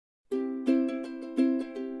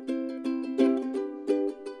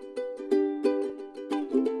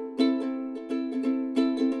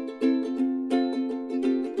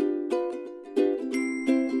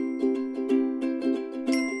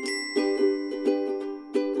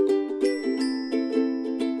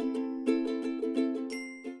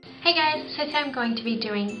So today I'm going to be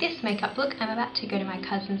doing this makeup look. I'm about to go to my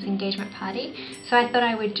cousin's engagement party, so I thought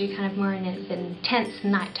I would do kind of more an intense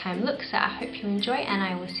nighttime look, so I hope you enjoy and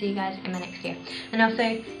I will see you guys in my next video. And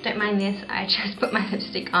also, don't mind this, I just put my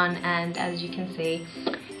lipstick on and as you can see,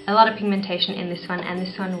 a lot of pigmentation in this one, and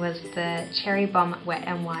this one was the Cherry Bomb Wet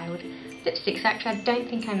n Wild lipstick. So actually I don't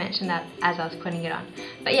think I mentioned that as I was putting it on.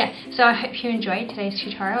 But yeah, so I hope you enjoyed today's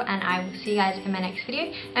tutorial and I will see you guys in my next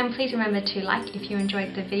video. And please remember to like if you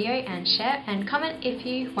enjoyed the video and share and comment if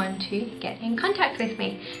you want to get in contact with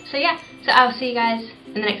me. So yeah, so I'll see you guys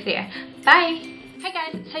in the next video. Bye! Hi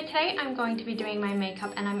guys, so today I'm going to be doing my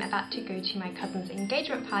makeup and I'm about to go to my cousin's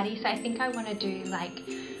engagement party, so I think I want to do like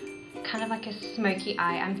kind of like a smoky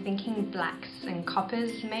eye. I'm thinking blacks and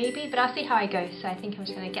coppers maybe, but I'll see how I go. So I think I'm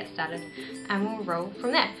just going to get started and we'll roll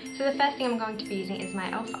from there. So the first thing I'm going to be using is my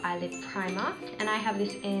e.l.f. eyelid primer, and I have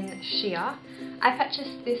this in sheer. I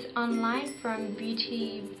purchased this online from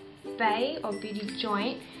Beauty Bay or Beauty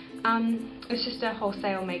Joint. It's just a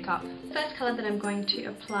wholesale makeup. The first colour that I'm going to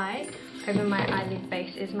apply over my eyelid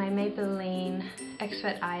base is my Maybelline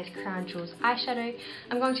Expert Eyes Crown Jewels eyeshadow.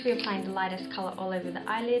 I'm going to be applying the lightest colour all over the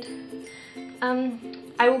eyelid.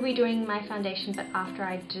 I will be doing my foundation but after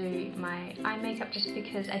I do my eye makeup, just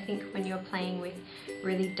because I think when you're playing with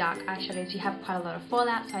really dark eyeshadows you have quite a lot of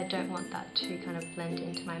fallout, so I don't want that to kind of blend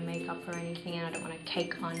into my makeup or anything, and I don't want to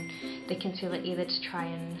cake on the concealer either to try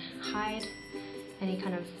and hide any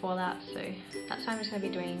kind of fallout, so that's why I'm just going to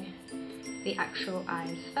be doing the actual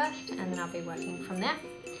eyes first and then I'll be working from there.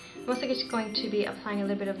 I'm also just going to be applying a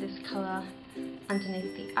little bit of this colour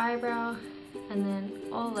underneath the eyebrow and then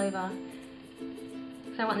all over.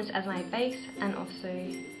 So I want this as my base and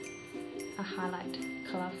also a highlight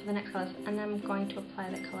colour for the next colours, and then I'm going to apply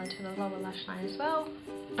the colour to the lower lash line as well.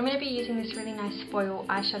 I'm going to be using this really nice foil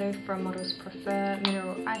eyeshadow from Models Prefer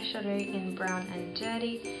Mineral Eyeshadow in Brown and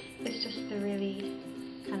Dirty. It's just the really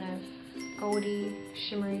kind of goldy,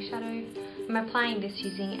 shimmery shadow. I'm applying this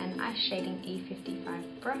using an Ice Shading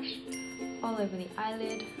E55 brush all over the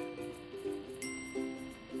eyelid.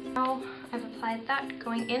 Now I've applied that,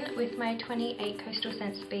 going in with my 28 Coastal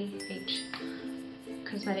Scents BH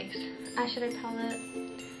Cosmetics eyeshadow palette.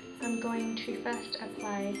 I'm going to first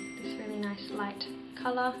apply this really nice light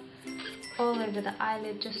colour all over the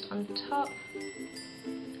eyelid, just on top.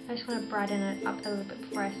 I just want to brighten it up a little bit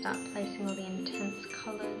before I start placing all the intense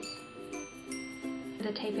colours. With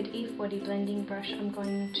a tapered E40 blending brush, I'm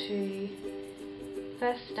going to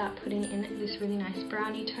first start putting in this really nice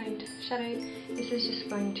brownie toned shadow. This is just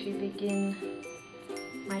going to begin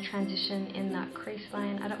my transition in that crease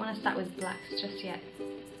line. I don't want to start with blacks just yet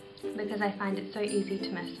because I find it so easy to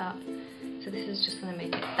mess up, so this is just going to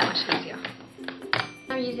make it that much easier.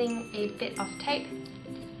 I'm using a bit of tape,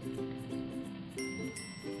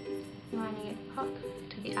 lining it up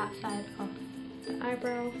to the outside of the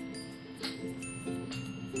eyebrow.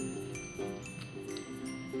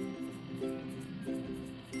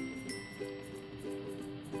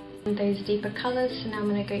 And those deeper colours, so now I'm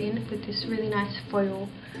going to go in with this really nice foil,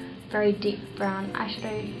 very deep brown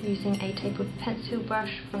eyeshadow using a tapered pencil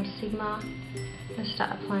brush from Sigma. I'm going to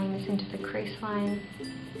start applying this into the crease line,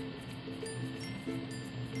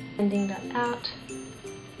 blending that out.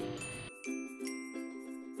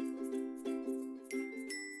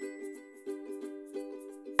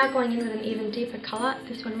 Now going in with an even deeper colour,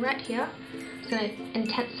 this one right here. I'm going to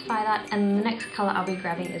intensify that, and the next colour I'll be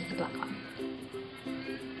grabbing is the black one.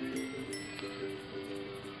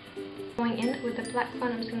 Going in with the black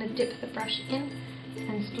one, I'm just going to dip the brush in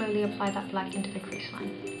and slowly apply that black into the crease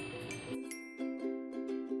line.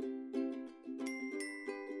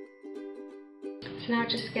 So now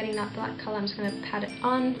just getting that black colour, I'm just going to pat it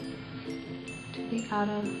on to the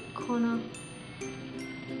outer corner,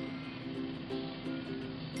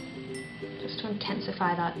 just to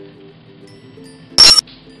intensify that.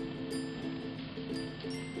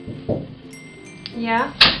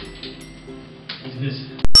 Yeah?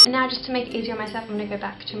 And now just to make it easier on myself, I'm going to go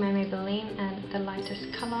back to my Maybelline and the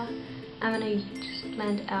lightest colour. I'm going to just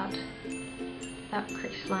blend out that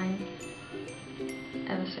crease line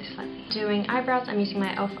ever so slightly. Doing eyebrows, I'm using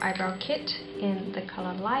my e.l.f. eyebrow kit in the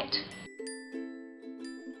colour Light.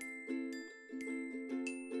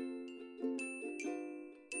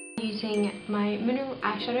 Using my mineral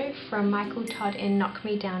eyeshadow from Michael Todd in Knock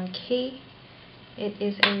Me Down Key. It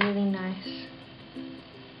is a really nice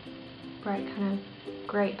bright kind of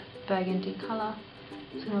grape burgundy colour.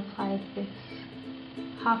 I'm just going to apply this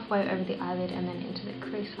halfway over the eyelid and then into the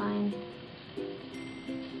crease line.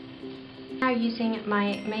 Now using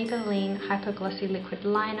my Maybelline Hyper Glossy Liquid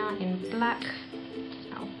Liner in black,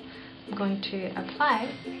 I'm going to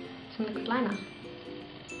apply some liquid liner.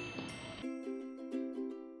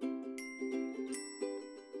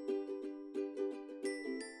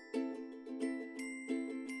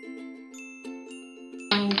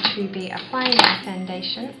 to be applying my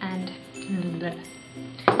foundation and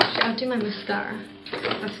I'll do my mascara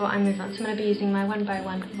before I move on. So I'm going to be using my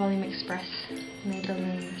 1x1 Volume Express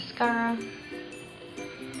Maybelline mascara.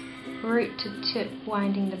 Root to tip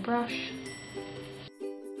winding the brush.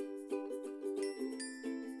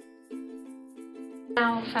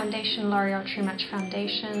 Now foundation, L'Oreal True Match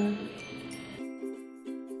Foundation.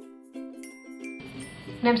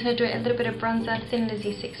 And I'm just going to do a little bit of bronzer, Thin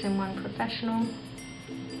Lizzy 6-in-1 Professional.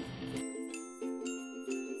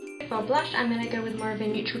 For blush, I'm going to go with more of a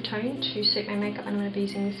neutral tone to suit my makeup, and I'm going to be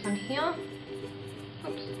using this one here.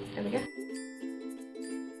 Oops, there we go.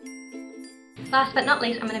 Last but not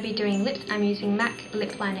least, I'm going to be doing lips. I'm using MAC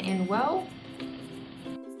Lip Liner in Whirl.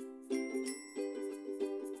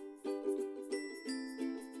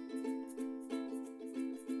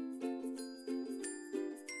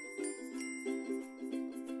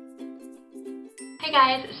 Hey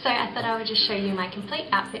guys, so I thought I would just show you my complete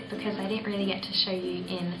outfit because I didn't really get to show you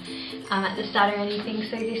in at the start or anything.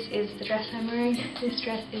 So this is the dress I'm wearing. This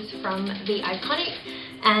dress is from The Iconic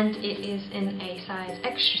and it is in a size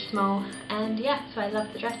extra small, and yeah, so I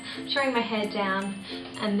love the dress. I'm showing my hair down,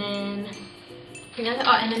 and then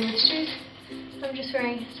and then the shoes. So I'm just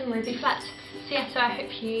wearing some ruby flats. So yeah, so I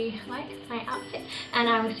hope you like my outfit and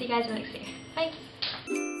I will see you guys in the next video.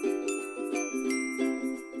 Bye!